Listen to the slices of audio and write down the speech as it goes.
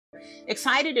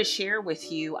Excited to share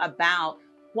with you about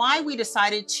why we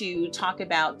decided to talk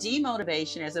about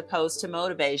demotivation as opposed to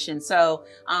motivation. So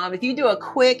if you do a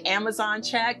quick Amazon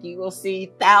check, you will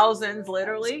see thousands,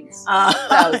 literally,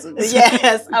 Thousands.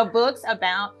 yes, of books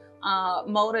about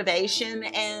motivation.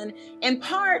 And in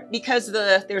part because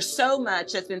there's so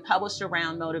much that's been published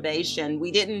around motivation,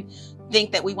 we didn't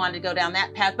think that we wanted to go down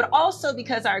that path, but also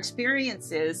because our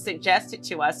experiences suggested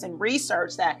to us in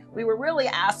research that we were really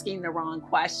asking the wrong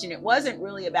question. It wasn't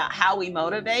really about how we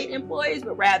motivate employees,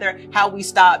 but rather how we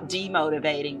stop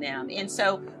demotivating them. And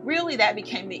so really that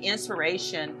became the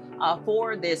inspiration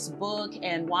for this book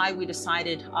and why we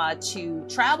decided to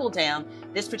travel down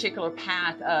this particular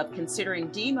path of considering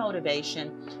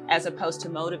demotivation as opposed to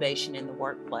motivation in the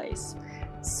workplace.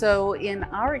 So in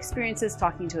our experiences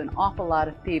talking to an awful lot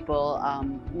of people,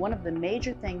 one of the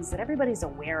major things that everybody's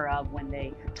aware of when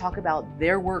they talk about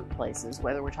their workplaces,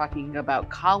 whether we're talking about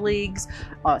colleagues,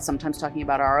 sometimes talking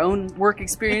about our own work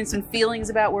experience and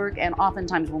feelings about work, and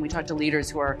oftentimes when we talk to leaders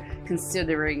who are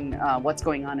considering what's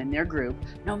going on in their group,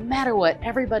 no matter what,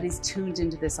 everybody's tuned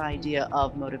into this idea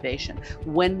of motivation.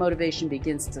 When motivation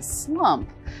begins to slump,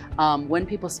 when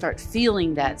people start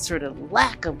feeling that sort of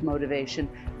lack of motivation,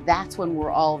 that's when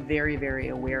we're all very, very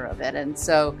aware of it. And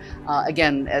so,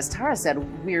 again, as Tara said,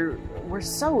 we're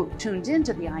so tuned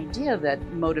into the idea that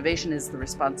motivation is the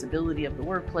responsibility of the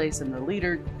workplace and the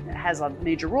leader has a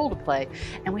major role to play.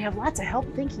 And we have lots of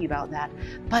help thinking about that.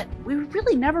 But we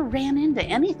really never ran into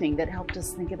anything that helped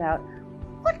us think about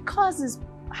what causes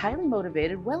highly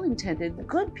motivated, well-intended,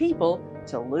 good people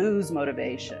to lose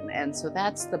motivation. And so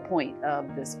that's the point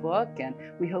of this book. And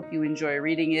we hope you enjoy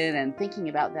reading it and thinking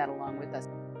about that along with us.